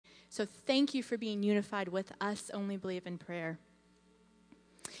So thank you for being unified with us, Only Believe in Prayer.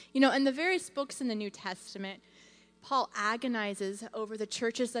 You know, in the various books in the New Testament, Paul agonizes over the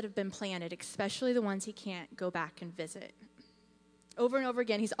churches that have been planted, especially the ones he can't go back and visit. Over and over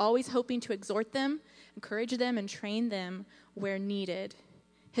again, he's always hoping to exhort them, encourage them, and train them where needed.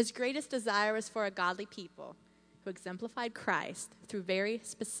 His greatest desire was for a godly people who exemplified Christ through very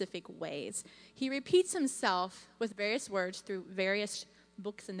specific ways. He repeats himself with various words through various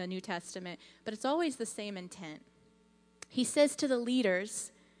books in the New Testament, but it's always the same intent. He says to the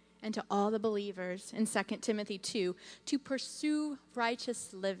leaders and to all the believers in 2 Timothy 2 to pursue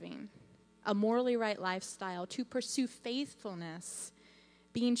righteous living, a morally right lifestyle, to pursue faithfulness,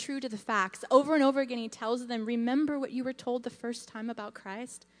 being true to the facts. Over and over again, he tells them, remember what you were told the first time about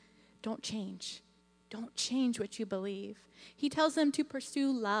Christ? Don't change. Don't change what you believe. He tells them to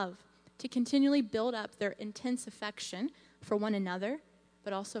pursue love, to continually build up their intense affection for one another,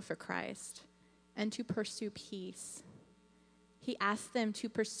 but also for Christ, and to pursue peace. He asked them to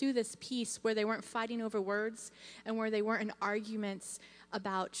pursue this peace where they weren't fighting over words and where they weren't in arguments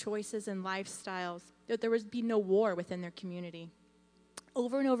about choices and lifestyles, that there would be no war within their community.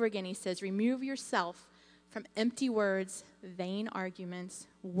 Over and over again, he says, remove yourself from empty words, vain arguments,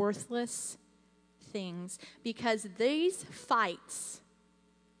 worthless things, because these fights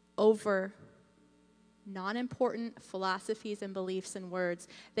over non-important philosophies and beliefs and words,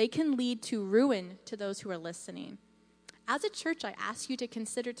 they can lead to ruin to those who are listening. As a church, I ask you to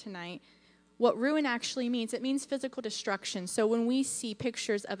consider tonight what ruin actually means. It means physical destruction. So when we see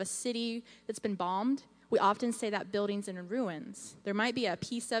pictures of a city that's been bombed, we often say that building's in ruins. There might be a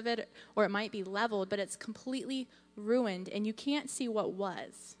piece of it, or it might be leveled, but it's completely ruined, and you can't see what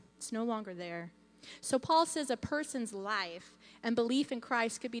was. It's no longer there. So Paul says a person's life and belief in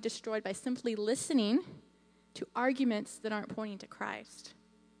Christ could be destroyed by simply listening to arguments that aren't pointing to Christ.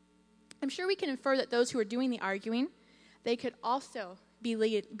 I'm sure we can infer that those who are doing the arguing, they could also be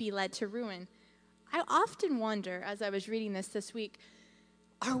led to ruin. I often wonder, as I was reading this week,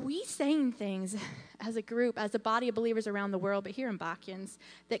 are we saying things as a group, as a body of believers around the world, but here in Bachans,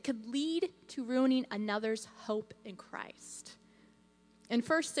 that could lead to ruining another's hope in Christ? In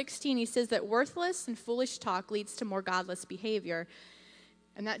verse 16, he says that worthless and foolish talk leads to more godless behavior.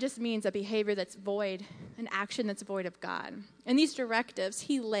 And that just means a behavior that's void, an action that's void of God. In these directives,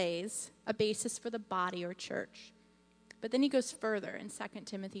 he lays a basis for the body or church. But then he goes further in 2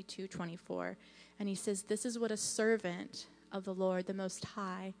 Timothy 2:24, and he says, this is what a servant of the Lord, the Most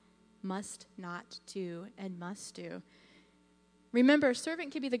High, must not do and must do. Remember, a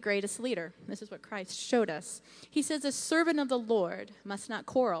servant can be the greatest leader. This is what Christ showed us. He says, a servant of the Lord must not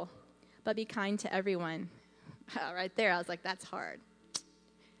quarrel, but be kind to everyone. Right there, I was like, that's hard.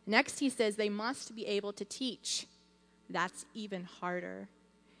 Next, he says they must be able to teach. That's even harder.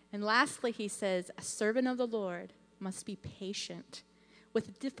 And lastly, he says, a servant of the Lord must be patient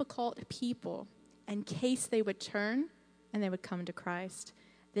with difficult people in case they would turn and they would come to Christ.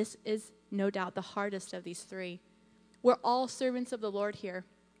 This is no doubt the hardest of these three. We're all servants of the Lord here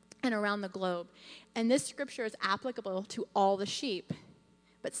and around the globe. And this scripture is applicable to all the sheep.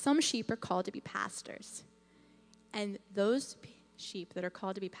 But some sheep are called to be pastors. And those sheep that are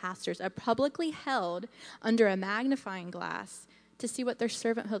called to be pastors are publicly held under a magnifying glass to see what their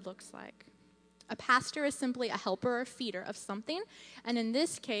servanthood looks like. A pastor is simply a helper or a feeder of something, and in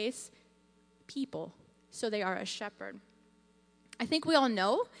this case, people. So they are a shepherd. I think we all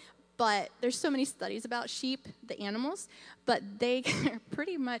know, but there's so many studies about sheep, the animals, but they are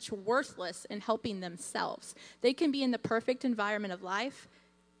pretty much worthless in helping themselves. They can be in the perfect environment of life,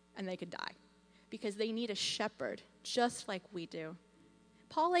 and they could die because they need a shepherd, just like we do.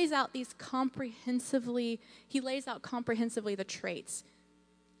 Paul lays out comprehensively the traits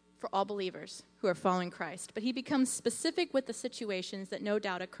for all believers who are following Christ. But he becomes specific with the situations that no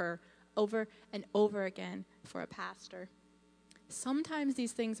doubt occur over and over again for a pastor. Sometimes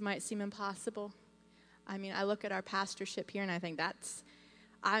these things might seem impossible. I mean, I look at our pastorship here and I think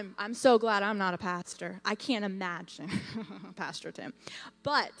I'm so glad I'm not a pastor. I can't imagine Pastor Tim.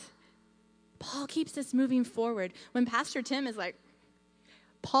 But Paul keeps us moving forward. When Pastor Tim is like,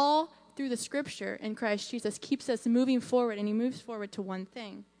 Paul, through the scripture in Christ Jesus, keeps us moving forward, and he moves forward to one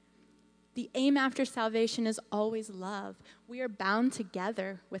thing. The aim after salvation is always love. We are bound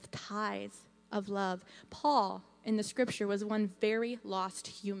together with ties of love. Paul, in the scripture, was one very lost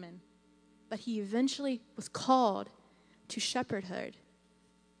human, but he eventually was called to shepherdhood.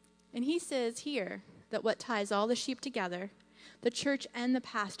 And he says here that what ties all the sheep together, the church and the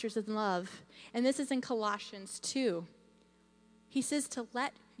pastors, in love. And this is in Colossians 2. He says to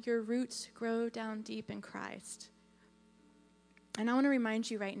let your roots grow down deep in Christ. And I want to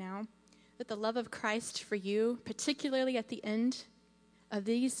remind you right now that the love of Christ for you, particularly at the end of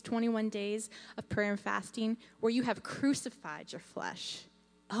these 21 days of prayer and fasting, where you have crucified your flesh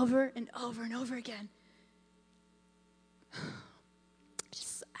over and over and over again.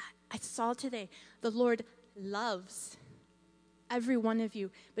 I saw today, the Lord loves every one of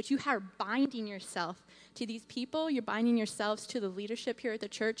you, but you are binding yourself to these people. You're binding yourselves to the leadership here at the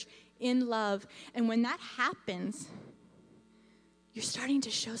church in love. And when that happens, you're starting to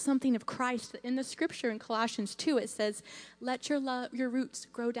show something of Christ. In the scripture in Colossians 2, it says, let your roots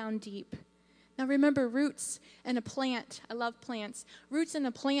grow down deep. Now remember, roots in a plant, I love plants. Roots in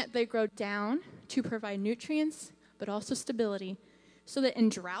a plant, they grow down to provide nutrients, but also stability, so that in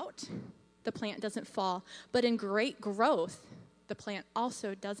drought, the plant doesn't fall. But in great growth, the plant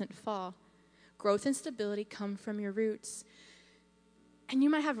also doesn't fall. Growth and stability come from your roots. And you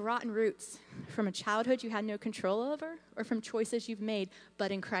might have rotten roots from a childhood you had no control over, or from choices you've made,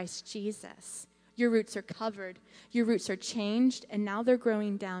 but in Christ Jesus, your roots are covered, your roots are changed, and now they're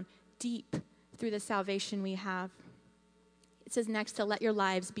growing down deep through the salvation we have. It says next to let your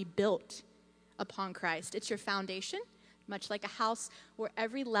lives be built upon Christ. It's your foundation, much like a house where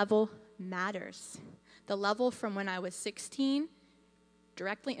every level matters. The level from when I was 16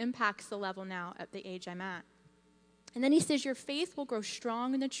 directly impacts the level now at the age I'm at. And then he says, your faith will grow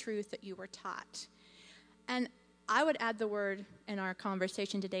strong in the truth that you were taught. And I would add the word in our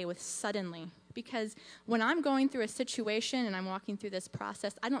conversation today with suddenly, because when I'm going through a situation and I'm walking through this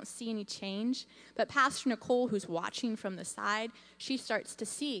process, I don't see any change. But Pastor Nicole, who's watching from the side, she starts to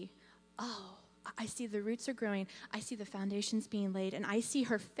see, oh, I see the roots are growing. I see the foundations being laid, and I see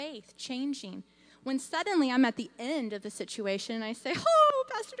her faith changing. When suddenly I'm at the end of the situation and I say, oh,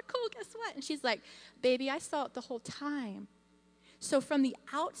 Pastor Nicole, guess what? And she's like, baby, I saw it the whole time. So from the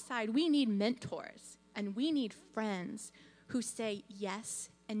outside, we need mentors and we need friends who say yes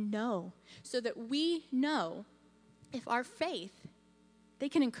and no, so that we know if our faith, they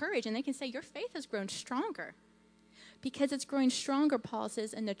can encourage and they can say, your faith has grown stronger. Because it's growing stronger, Paul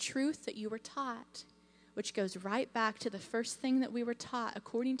says, in the truth that you were taught, which goes right back to the first thing that we were taught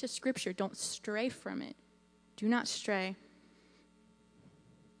according to Scripture. Don't stray from it. Do not stray.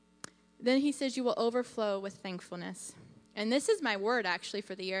 Then he says you will overflow with thankfulness. And this is my word, actually,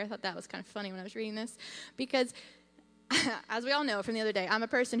 for the year. I thought that was kind of funny when I was reading this. Because, as we all know from the other day, I'm a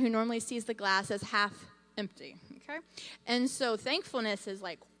person who normally sees the glass as half empty. Okay? And so thankfulness is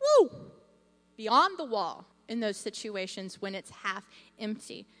like, woo, beyond the wall in those situations when it's half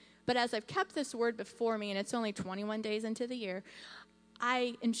empty. But as I've kept this word before me, and it's only 21 days into the year,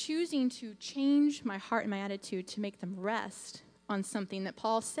 I am choosing to change my heart and my attitude to make them rest on something that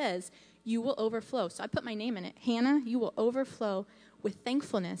Paul says, you will overflow. So I put my name in it. Hannah, you will overflow with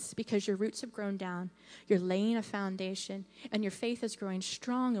thankfulness because your roots have grown down. You're laying a foundation, and your faith is growing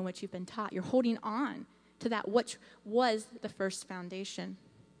strong in what you've been taught. You're holding on to that which was the first foundation.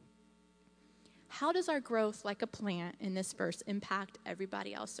 How does our growth like a plant in this verse impact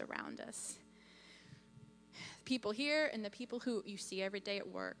everybody else around us? People here and the people who you see every day at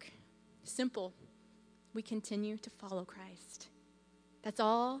work. Simple. We continue to follow Christ. That's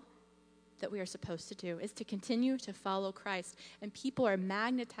all that we are supposed to do, is to continue to follow Christ. And people are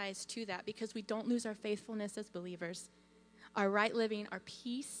magnetized to that because we don't lose our faithfulness as believers, our right living, our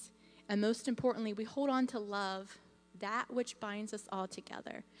peace, and most importantly, we hold on to love, that which binds us all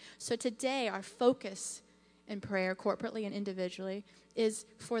together. So today, our focus in prayer, corporately and individually, is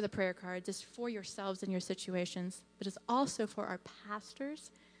for the prayer cards, is for yourselves and your situations, but it's also for our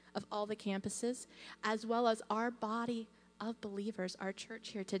pastors of all the campuses, as well as our body of believers, our church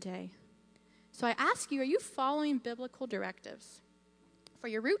here today. So I ask you, are you following biblical directives for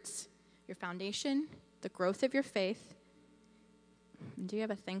your roots, your foundation, the growth of your faith? And do you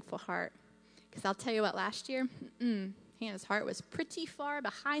have a thankful heart? Because I'll tell you what, last year, Hannah's heart was pretty far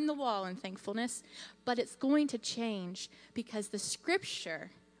behind the wall in thankfulness, but it's going to change because the Scripture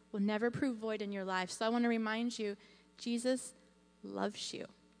will never prove void in your life. So I want to remind you, Jesus loves you.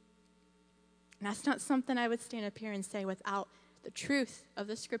 And that's not something I would stand up here and say without the truth of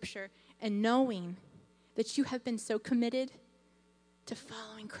the Scripture and knowing that you have been so committed to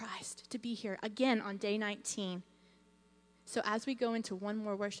following Christ, to be here again on day 19. So as we go into one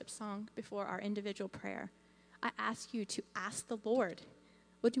more worship song before our individual prayer, I ask you to ask the Lord,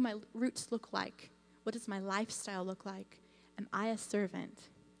 what do my roots look like? What does my lifestyle look like? Am I a servant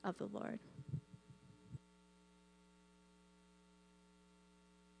of the Lord?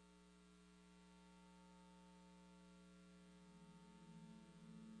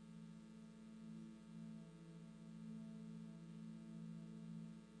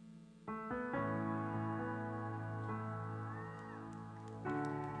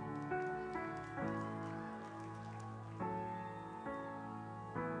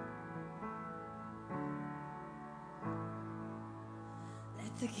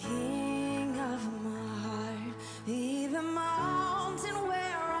 the king of my heart be the mountain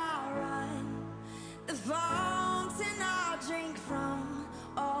where I run, the fountain I drink from.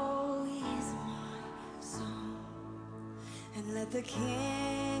 Oh, he's my song. And let the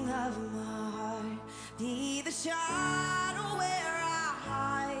king of my heart be the shadow where I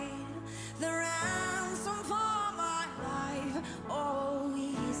hide, the ransom for my life. Oh,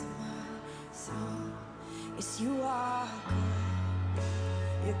 he's my song. Yes, you are good.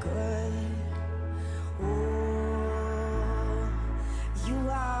 You're good. Oh, you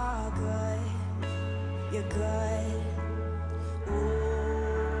are good. You're good. Oh,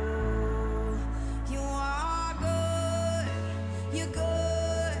 you are good. You're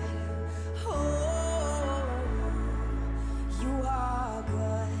good. Oh, you are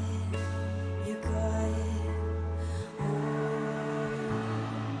good. You're good. Oh,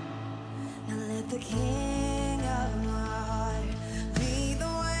 now let the king of my heart be the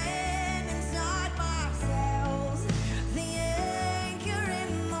wind inside my sails, the anchor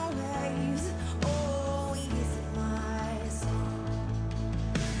in the waves. Oh, he's my song.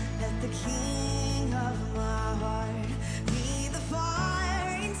 Let the king of my heart be the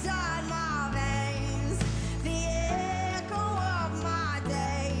fire inside my veins, the echo of my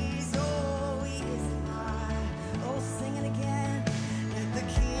days. Oh, he is my, oh, sing it again. Let the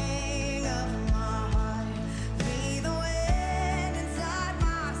king of my heart be the wind inside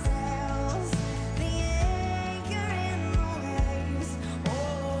my sails, the anchor in the waves.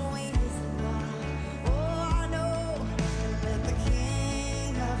 Oh, he is my, oh, I know. Let the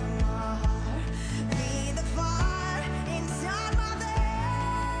king of my heart be the fire inside my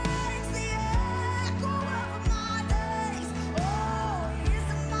veins, the echo of my days. Oh, he's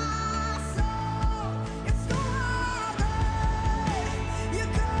my soul. It's so good.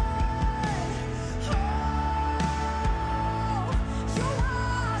 You're good. Oh, you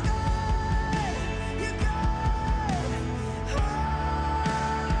are good. You're good. Oh,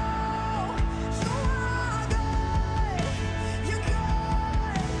 you are good. You're good.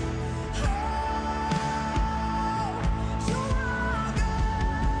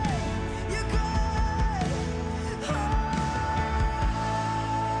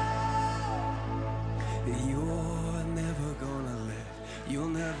 You're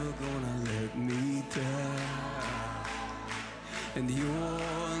never gonna let me down. And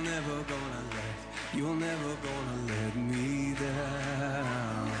you're never gonna let me down. You're never gonna let me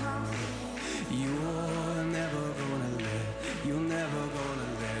down. No, Lord, you're never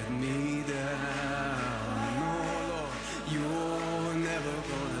gonna let me down. You're never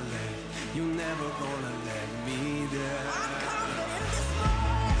gonna let, you're never gonna let me down.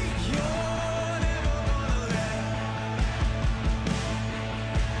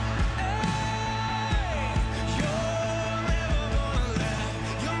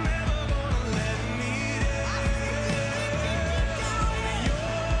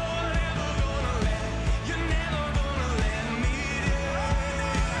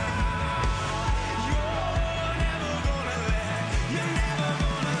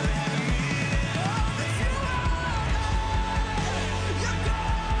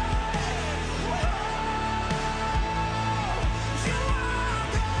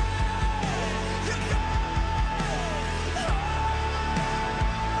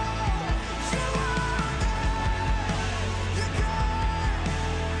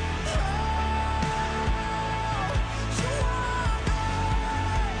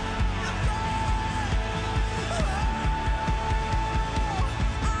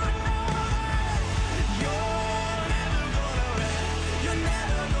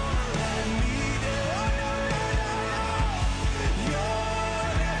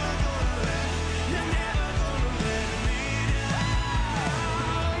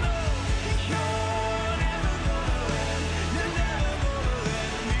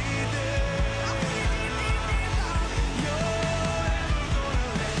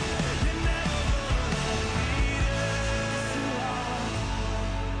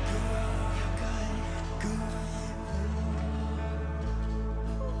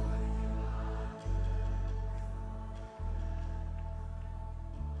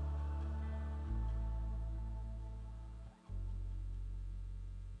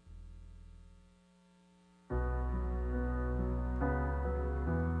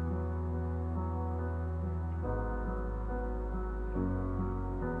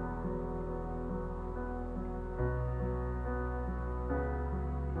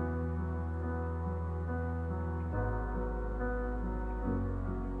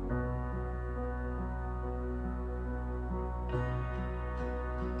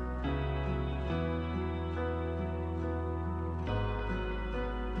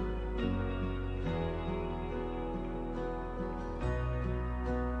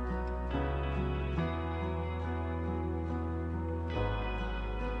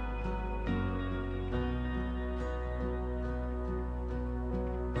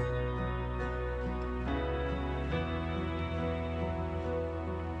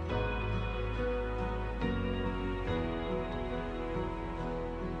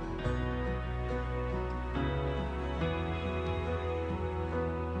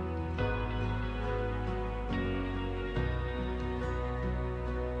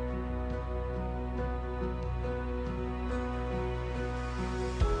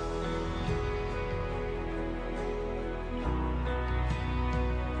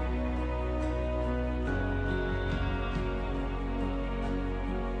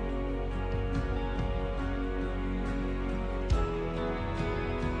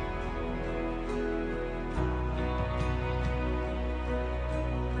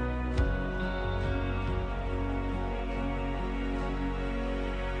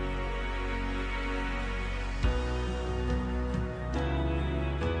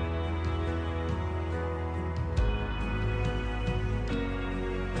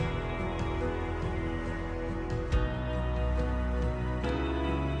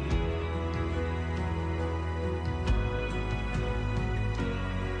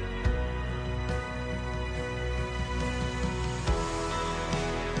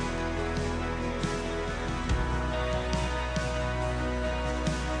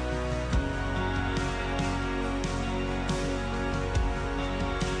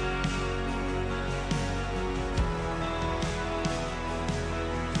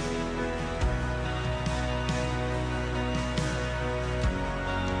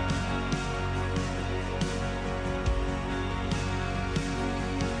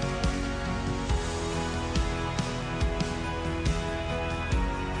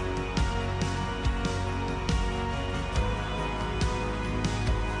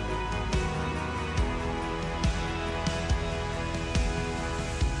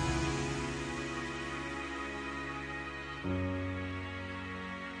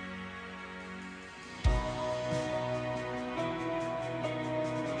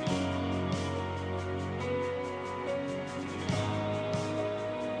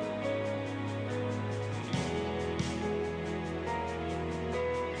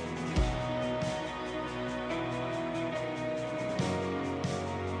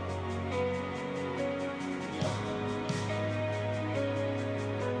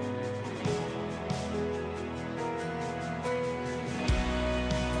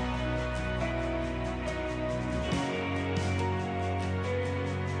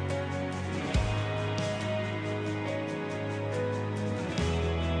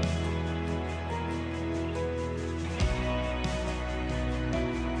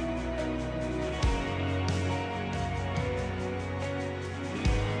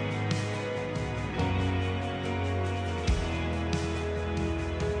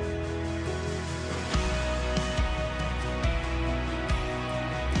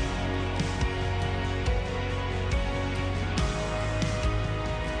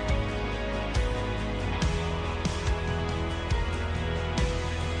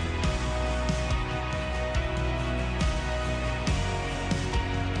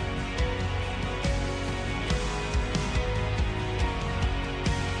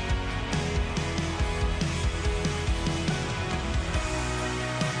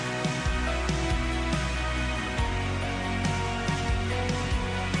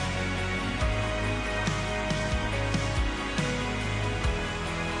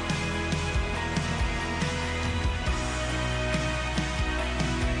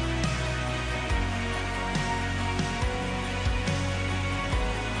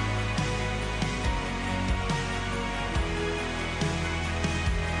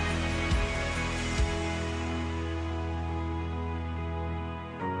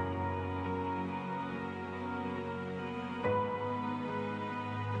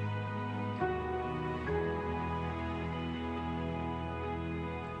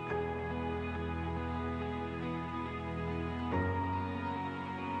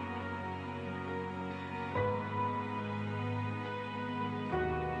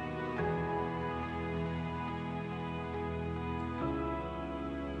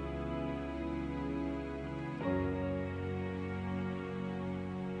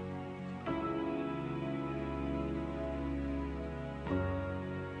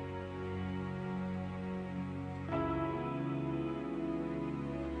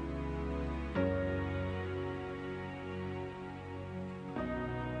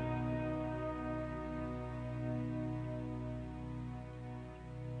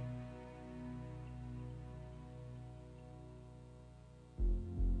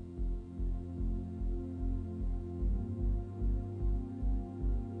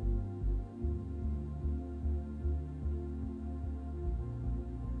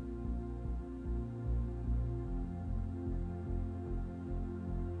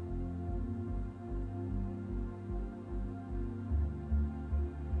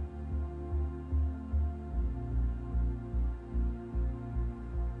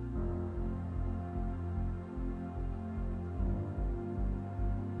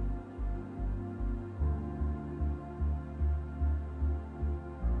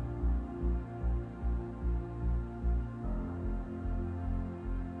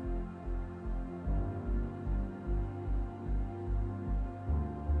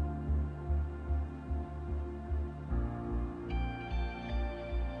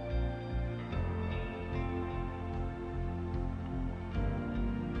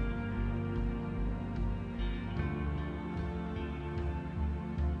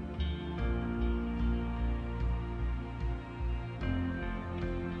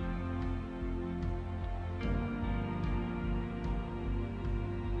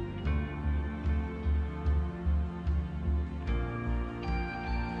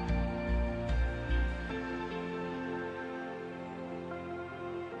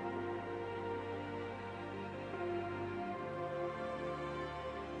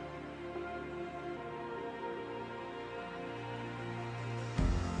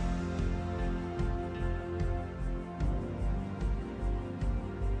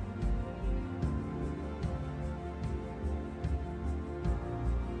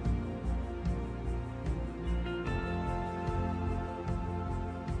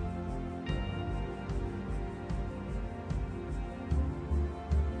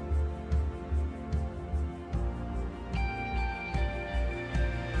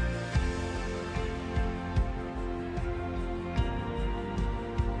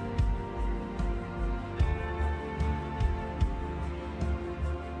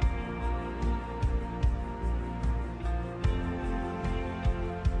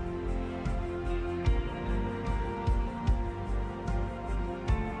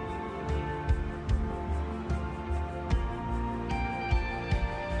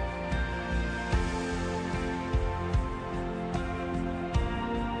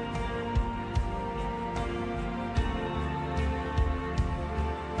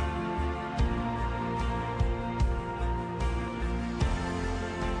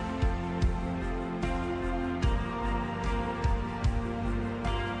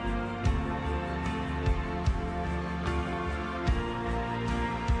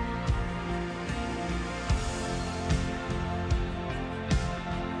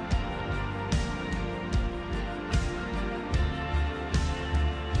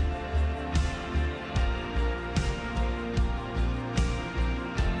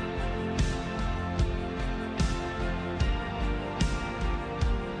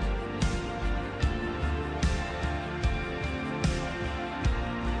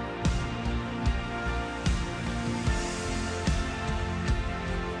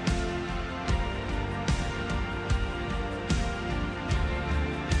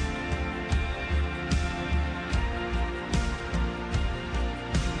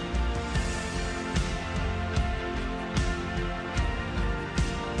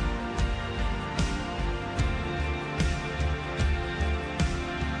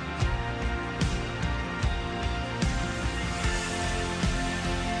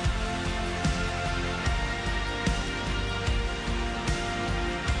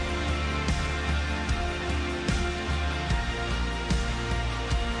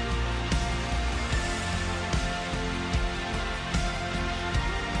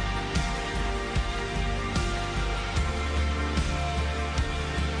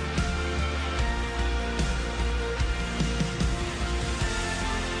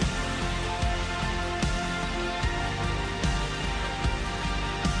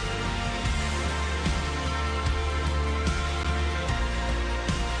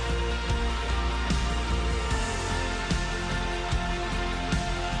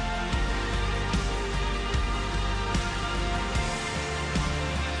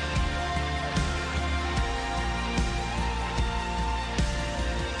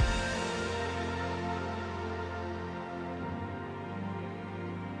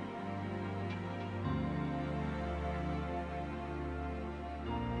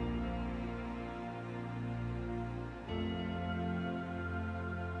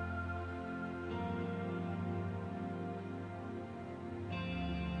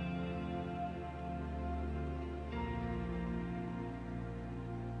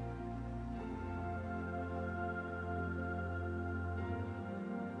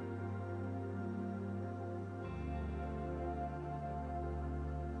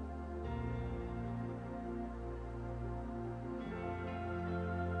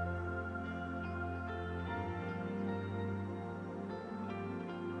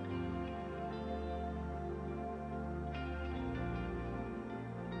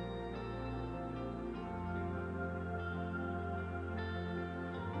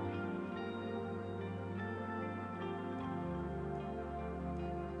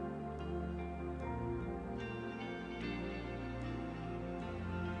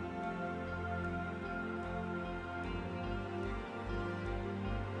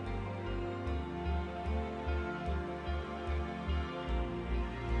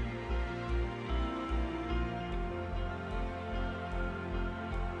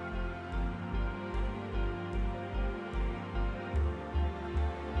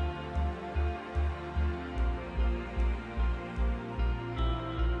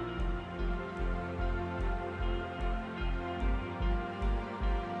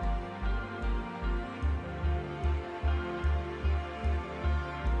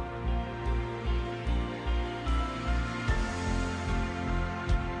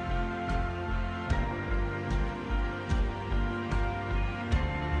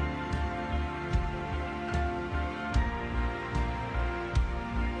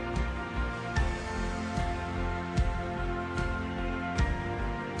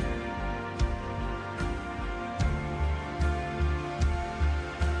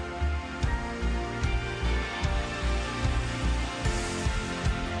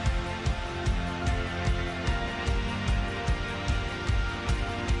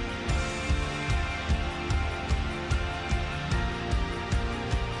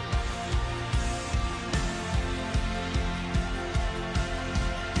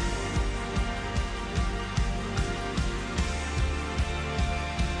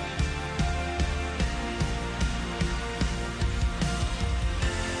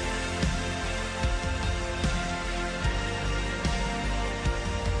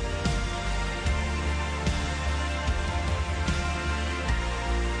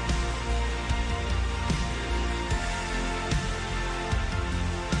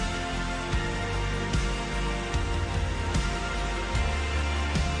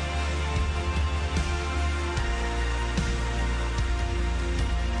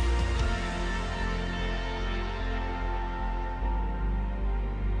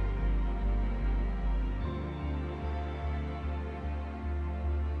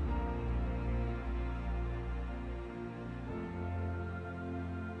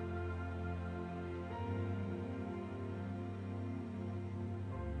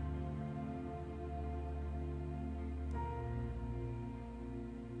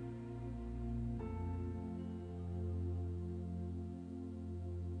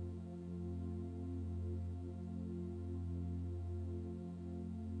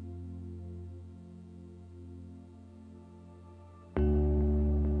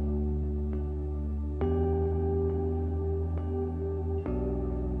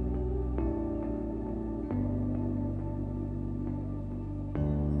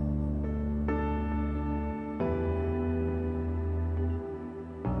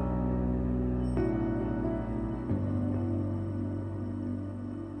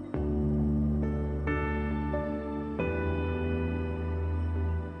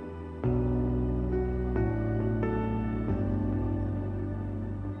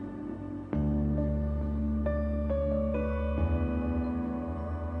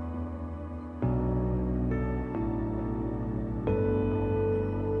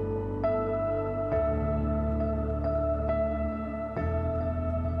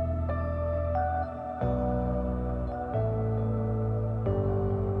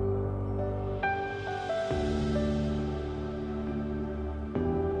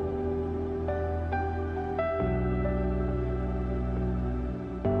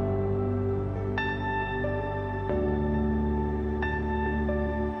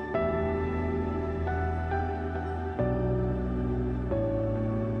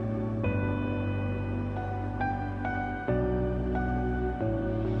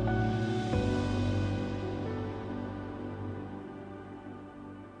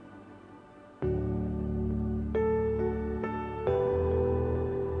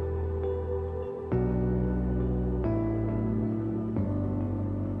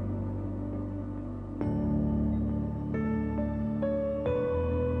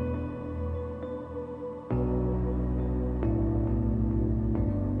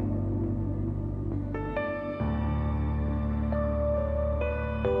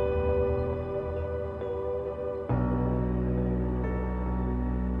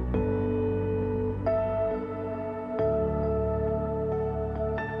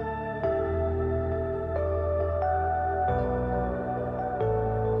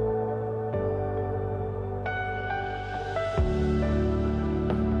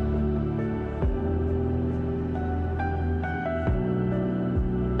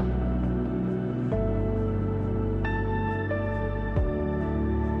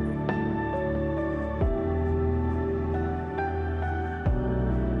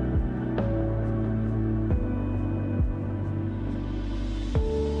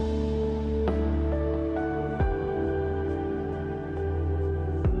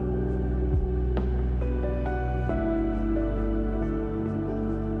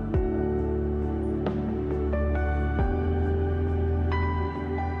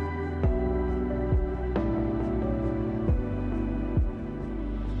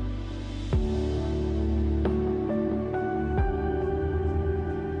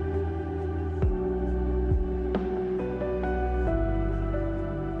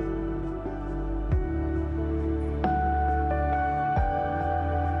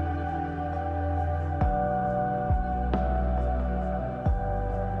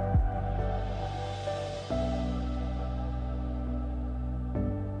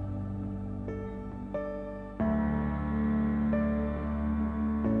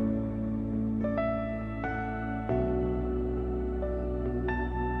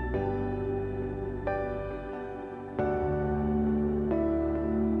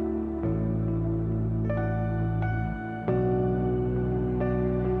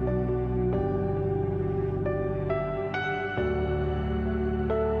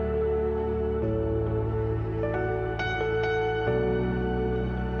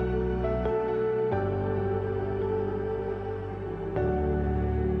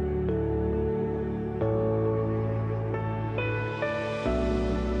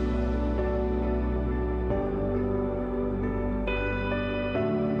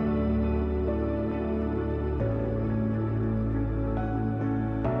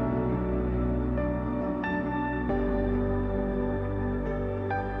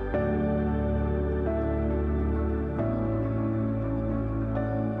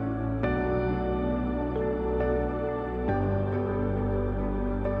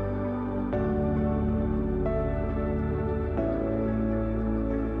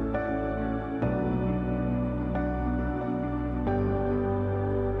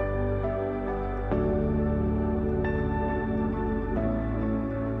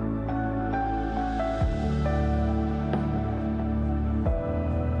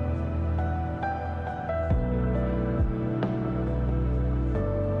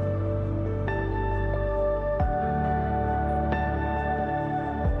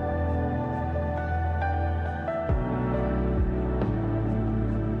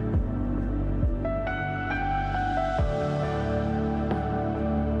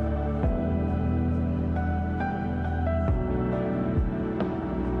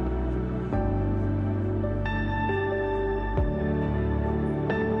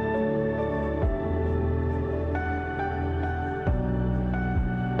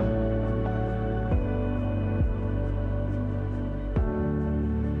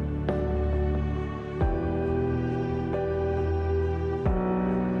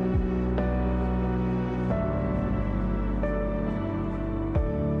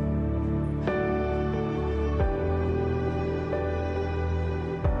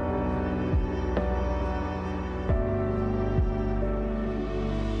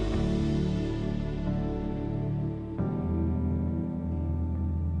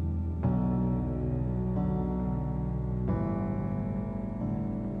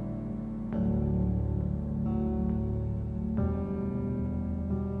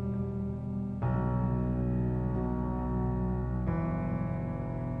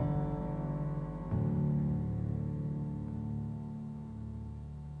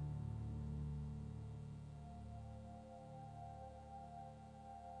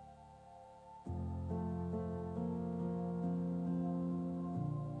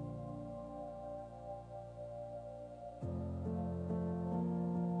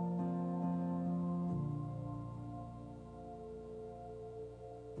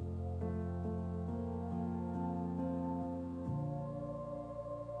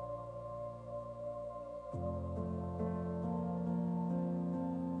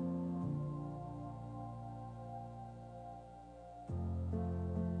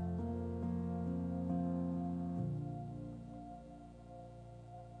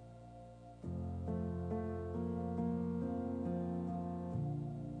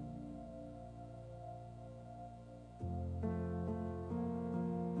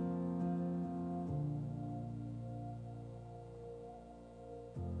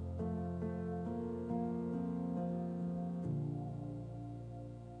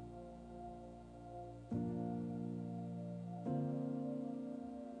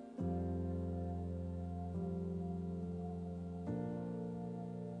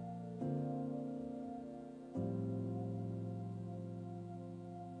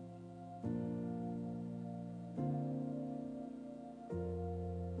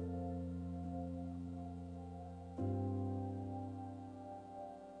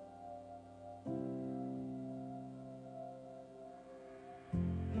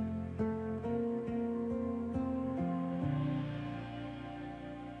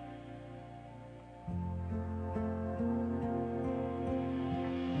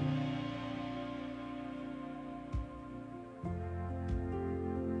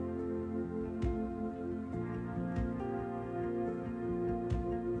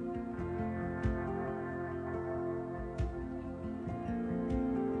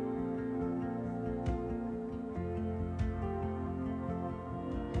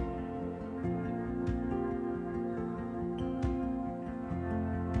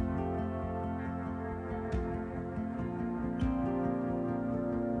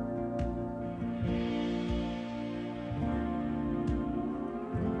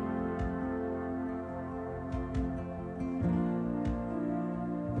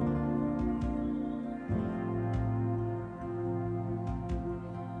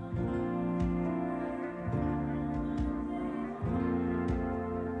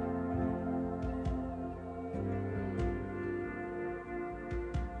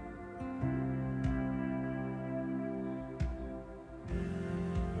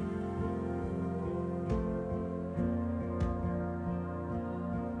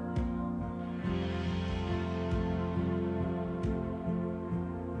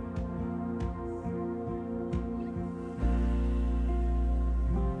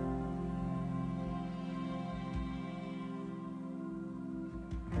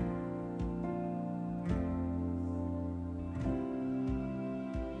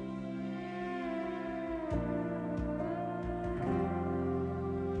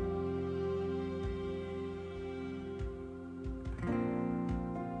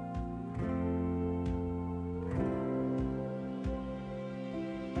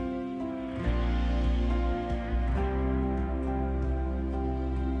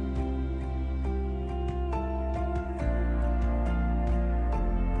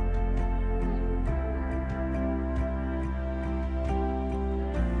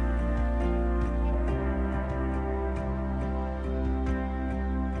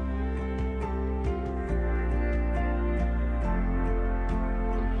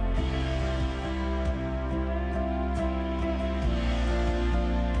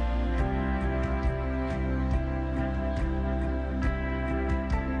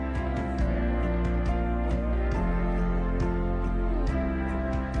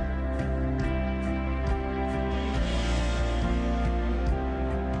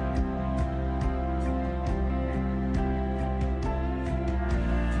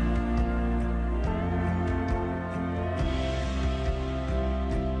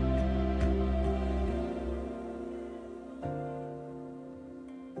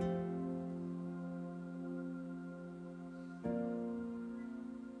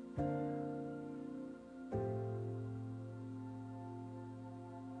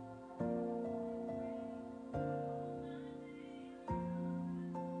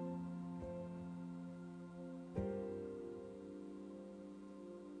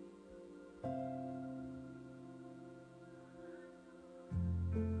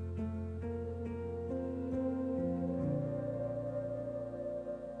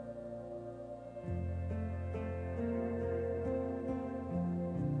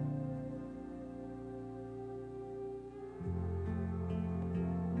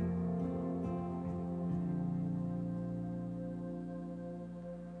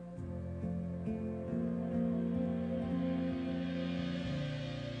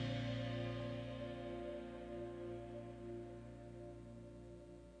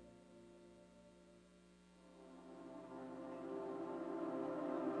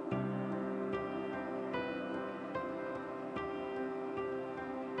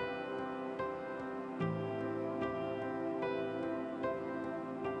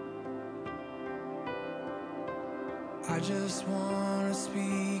 I just want to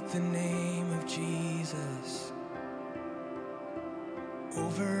speak the name of Jesus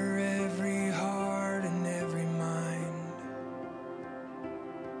over every heart and every mind.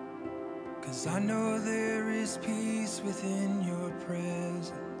 'Cause I know there is peace within your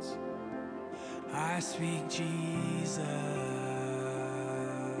presence. I speak Jesus.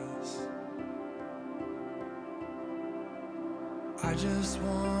 I just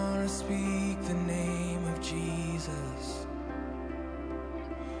want to speak the name of Jesus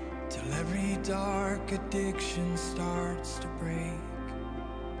till every dark addiction starts to break,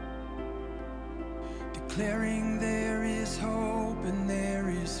 declaring there is hope and there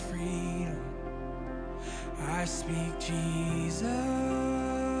is freedom. I speak Jesus,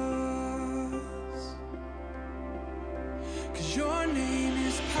 'cause your name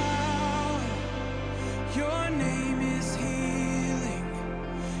is power, your name is healing,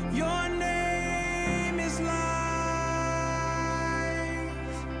 your name is life.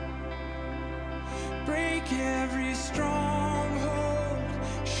 Break every stronghold,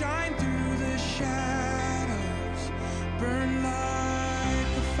 shine through the shadows, burn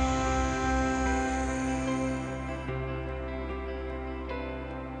like a fire.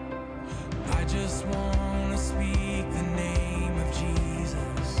 I just want to speak the name of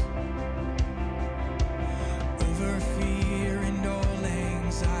Jesus over fear and all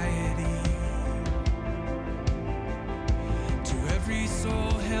anxiety, to every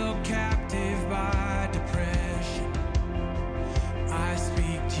soul held captive by depression. I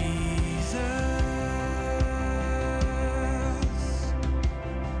speak Jesus.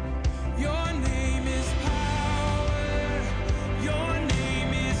 Your name is power, your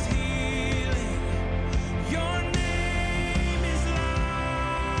name is healing, your name is life.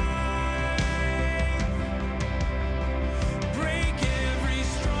 Break every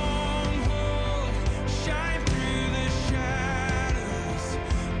stronghold, shine through the shadows,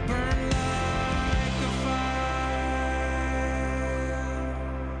 burn like a fire.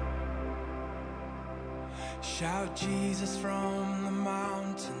 Shout Jesus from the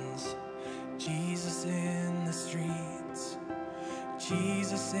mountains, Jesus in the streets,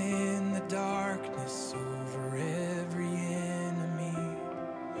 Jesus in the darkness over every enemy.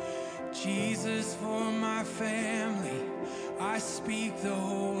 Jesus for my family, I speak the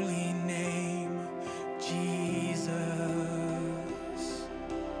holy name, Jesus.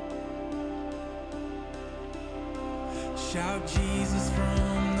 Shout Jesus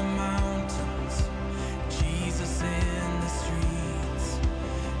from the mountains, Jesus in the streets,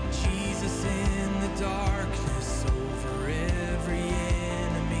 Jesus in the darkness over every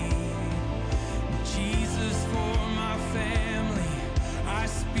enemy. Jesus for my family, I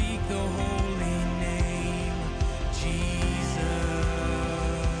speak the holy name, Jesus.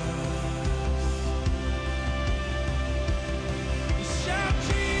 Shout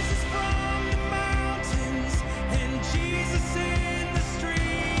Jesus from the mountains, and Jesus in the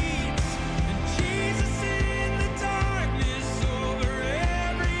streets, and Jesus in the darkness over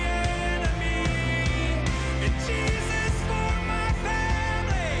every enemy. And Jesus for my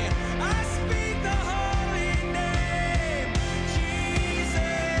family, I speak the holy name, Jesus.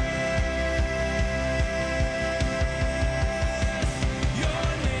 Your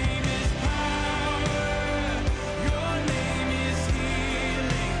name is power, your name is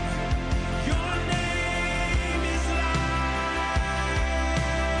healing, your name is life.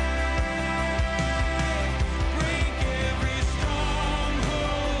 Break every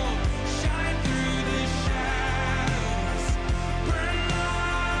stronghold, shine through the shadows, burn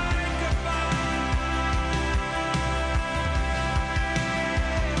like a fire.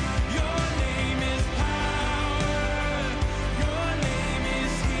 Your name is power, your name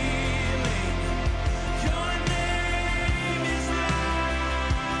is healing, your name is life.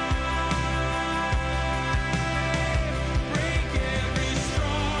 Break every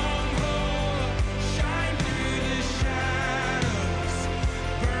stronghold, shine through the shadows,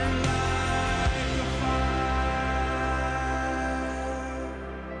 burn like a fire.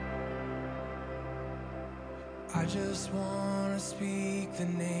 I just want to speak the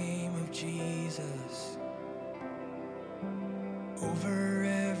name of Jesus over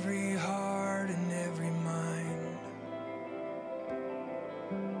every heart and every mind.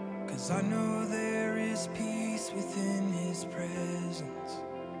 'Cause I know there is peace within his presence.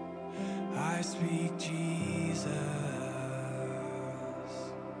 I speak Jesus.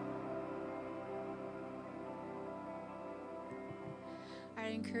 I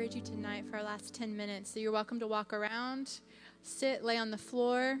encourage you tonight for our last 10 minutes. So you're welcome to walk around, sit, lay on the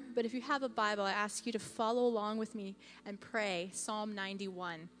floor. But if you have a Bible, I ask you to follow along with me and pray Psalm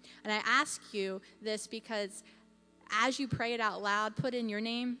 91. And I ask you this because as you pray it out loud, put in your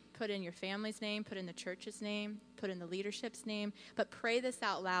name, put in your family's name, put in the church's name, put in the leadership's name, but pray this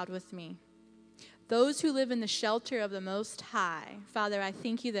out loud with me. Those who live in the shelter of the Most High, Father, I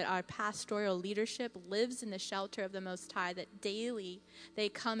thank you that our pastoral leadership lives in the shelter of the Most High, that daily they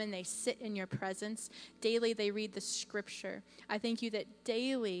come and they sit in your presence. Daily they read the scripture. I thank you that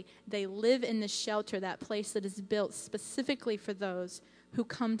daily they live in the shelter, that place that is built specifically for those who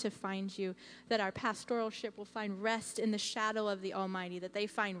come to find you, that our pastoralship will find rest in the shadow of the Almighty, that they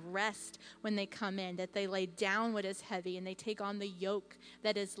find rest when they come in, that they lay down what is heavy and they take on the yoke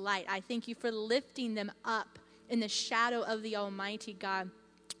that is light. I thank you for lifting them up in the shadow of the Almighty God,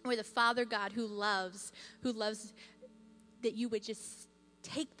 or the Father God who loves, that you would just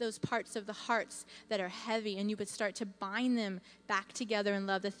take those parts of the hearts that are heavy and you would start to bind them back together in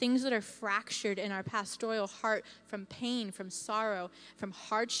love. The things that are fractured in our pastoral heart from pain, from sorrow, from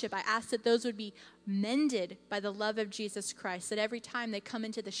hardship, I ask that those would be mended by the love of Jesus Christ, that every time they come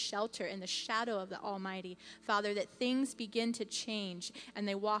into the shelter in the shadow of the Almighty, Father, that things begin to change and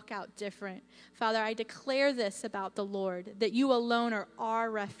they walk out different. Father, I declare this about the Lord, that you alone are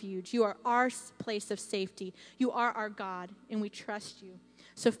our refuge. You are our place of safety. You are our God, and we trust you.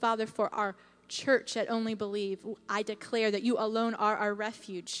 So, Father, for our church at Only Believe, I declare that you alone are our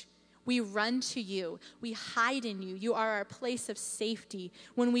refuge. We run to you. We hide in you. You are our place of safety.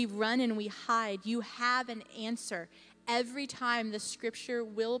 When we run and we hide, you have an answer. Every time the scripture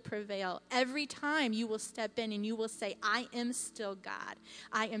will prevail. Every time you will step in and you will say, I am still God.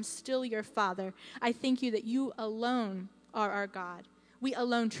 I am still your Father. I thank you that you alone are our God. We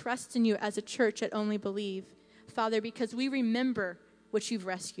alone trust in you as a church at Only Believe, Father, because we remember what you've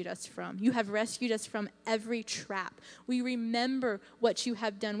rescued us from. You have rescued us from every trap. We remember what you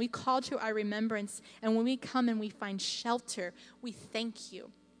have done. We call to our remembrance, and when we come and we find shelter, we thank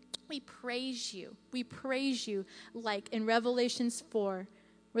you. We praise you. We praise you like in Revelations 4,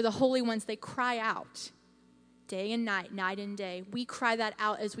 where the holy ones, they cry out day and night, night and day. We cry that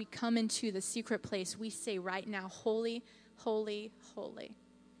out as we come into the secret place. We say right now, holy, holy, holy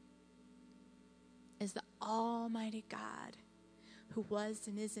is the Almighty God, who was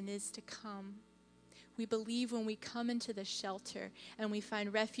and is to come. We believe when we come into the shelter and we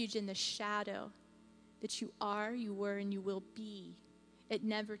find refuge in the shadow that you are, you were, and you will be. It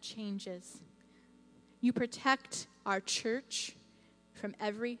never changes. You protect our church from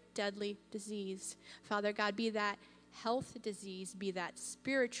every deadly disease. Father God, be that health disease, be that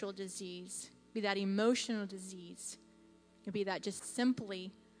spiritual disease, be that emotional disease, be that just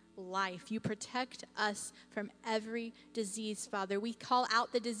simply life. You protect us from every disease, Father. We call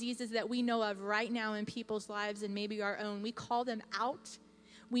out the diseases that we know of right now in people's lives and maybe our own. We call them out.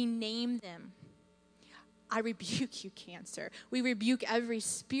 We name them. I rebuke you, cancer. We rebuke every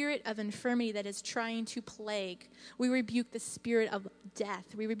spirit of infirmity that is trying to plague. We rebuke the spirit of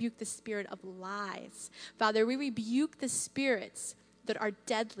death. We rebuke the spirit of lies. Father, we rebuke the spirits that are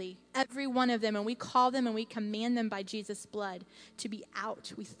deadly, every one of them, and we call them and we command them by Jesus' blood to be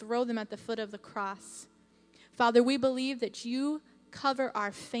out. We throw them at the foot of the cross. Father, we believe that you cover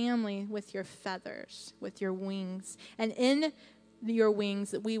our family with your feathers, with your wings, and in your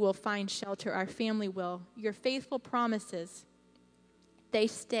wings that we will find shelter, our family will. Your faithful promises, they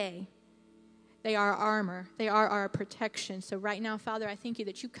stay. They are our armor. They are our protection. So right now, Father, I thank you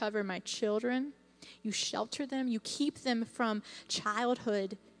that you cover my children. You shelter them. You keep them from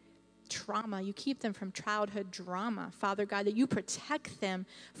childhood trauma. You keep them from childhood drama, Father God, that you protect them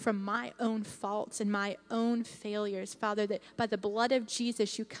from my own faults and my own failures, Father, that by the blood of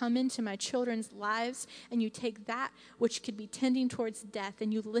Jesus, you come into my children's lives and you take that which could be tending towards death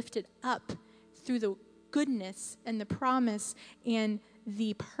and you lift it up through the goodness and the promise and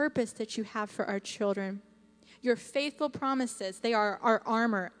the purpose that you have for our children. Your faithful promises, they are our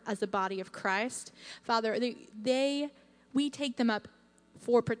armor as the body of Christ. Father, we take them up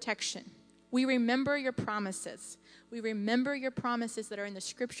for protection. We remember your promises. We remember your promises that are in the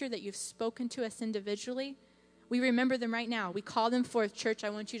scripture that you've spoken to us individually. We remember them right now. We call them forth, church. I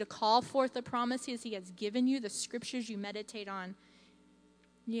want you to call forth the promises he has given you, the scriptures you meditate on.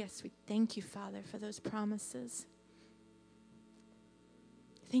 Yes, we thank you, Father, for those promises.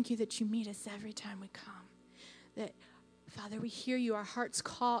 Thank you that you meet us every time we come. That, Father, we hear you, our hearts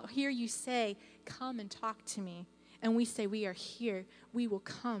call, hear you say, come and talk to me. And we say, we are here. We will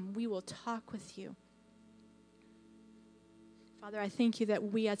come. We will talk with you. Father, I thank you that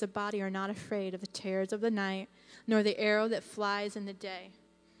we as a body are not afraid of the terrors of the night, nor the arrow that flies in the day.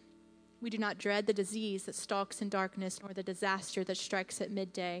 We do not dread the disease that stalks in darkness, nor the disaster that strikes at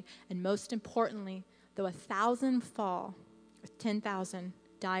midday. And most importantly, though 1,000 fall, or 10,000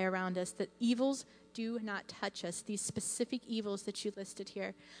 die around us, that evils do not touch us, these specific evils that you listed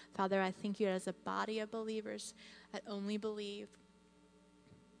here. Father, I thank you as a body of believers that only believe.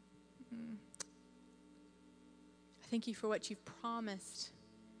 I thank you for what you've promised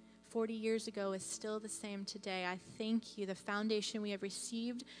 40 years ago is still the same today. I thank you, the foundation we have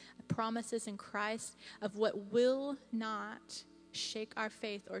received, promises in Christ of what will not shake our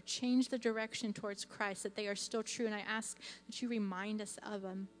faith or change the direction towards Christ, that they are still true. And I ask that you remind us of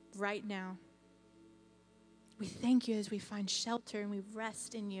them right now. We thank you as we find shelter and we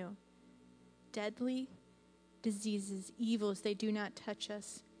rest in you. Deadly diseases, evils, they do not touch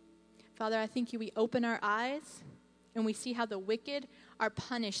us. Father, I thank you, we open our eyes and we see how the wicked are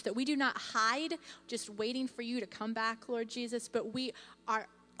punished, that we do not hide just waiting for you to come back, Lord Jesus, but we are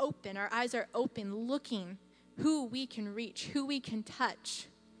open, our eyes are open, looking who we can reach, who we can touch.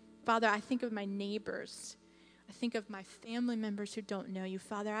 Father, I think of my neighbors. I think of my family members who don't know you.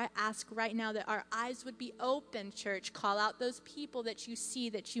 Father, I ask right now that our eyes would be open, church. Call out those people that you see,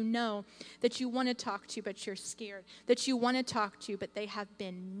 that you know, that you want to talk to, but you're scared, that you want to talk to, but they have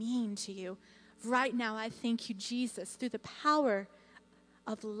been mean to you. Right now, I thank you, Jesus, through the power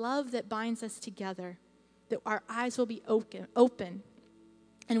of love that binds us together, that our eyes will be open,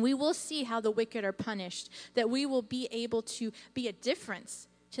 and we will see how the wicked are punished, that we will be able to be a difference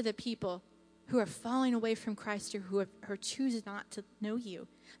to the people who are falling away from Christ or who choose not to know you,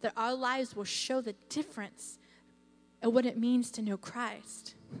 that our lives will show the difference of what it means to know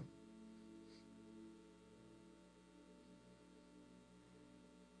Christ.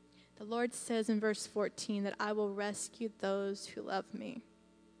 The Lord says in verse 14 that I will rescue those who love me.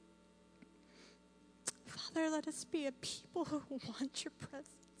 Father, let us be a people who want your presence.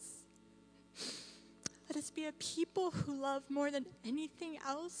 Let us be a people who love more than anything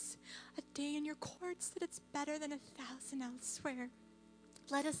else a day in your courts, that it's better than 1,000 elsewhere.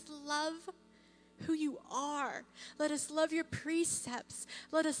 Let us love who you are. Let us love your precepts.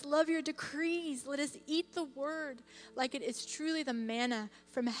 Let us love your decrees. Let us eat the word like it is truly the manna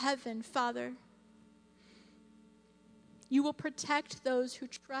from heaven, Father. You will protect those who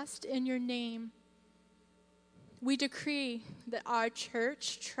trust in your name. We decree that our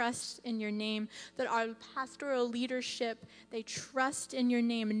church trusts in your name, that our pastoral leadership, they trust in your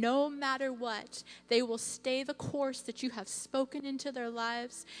name. No matter what, they will stay the course that you have spoken into their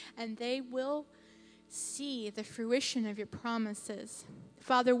lives, and they will see the fruition of your promises.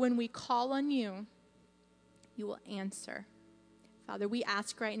 Father, when we call on you, you will answer. Father, we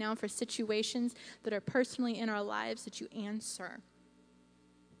ask right now for situations that are personally in our lives that you answer.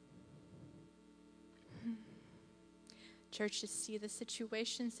 Church, to see the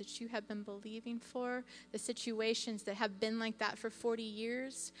situations that you have been believing for, the situations that have been like that for 40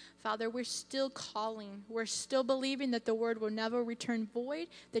 years. Father, we're still calling. We're still believing that the word will never return void,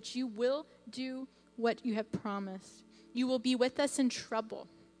 that you will do what you have promised. You will be with us in trouble.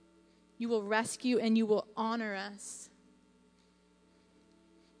 You will rescue and you will honor us.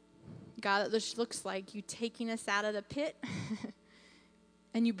 God, this looks like you taking us out of the pit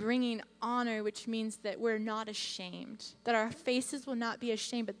and you bringing honor, which means that we're not ashamed, that our faces will not be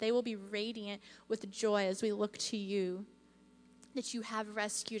ashamed, but they will be radiant with joy as we look to you, that you have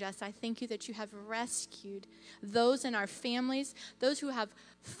rescued us. I thank you that you have rescued those in our families, those who have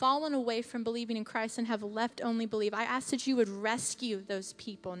fallen away from believing in Christ and have left only believe. I ask that you would rescue those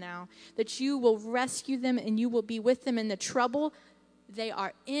people now, that you will rescue them and you will be with them in the trouble they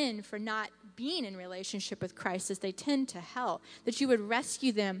are in for not being in relationship with Christ as they tend to hell, that you would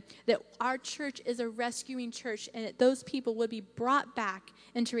rescue them, that our church is a rescuing church, and that those people would be brought back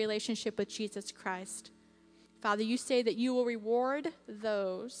into relationship with Jesus Christ. Father, you say that you will reward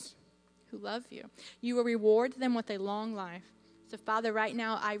those who love you. You will reward them with a long life. So, Father, right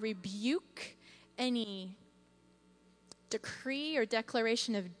now I rebuke any decree or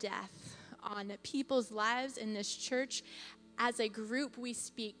declaration of death on people's lives in this church. As a group, we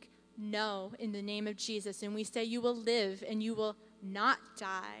speak no in the name of Jesus, and we say you will live and you will not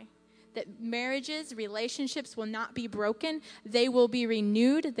die, that marriages, relationships will not be broken, they will be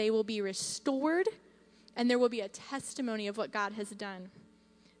renewed, they will be restored, and there will be a testimony of what God has done.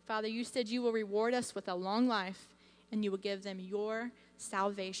 Father, you said you will reward us with a long life and you will give them your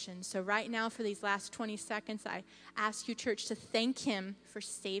salvation. So right now, for these last 20 seconds, I ask you, church, to thank him for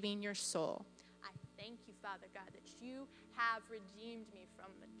saving your soul. I thank you, Father God, that you have redeemed me from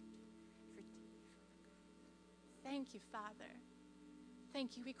the... Thank you, Father.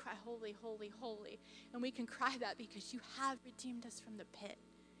 Thank you. We cry, holy, holy, holy. And we can cry that because you have redeemed us from the pit.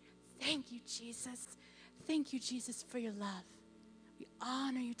 Thank you, Jesus. Thank you, Jesus, for your love. We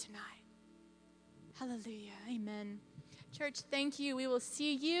honor you tonight. Hallelujah. Amen. Church, thank you. We will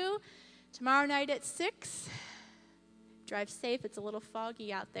see you Tomorrow night at 6, drive safe. It's a little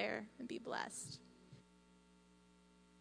foggy out there, and be blessed.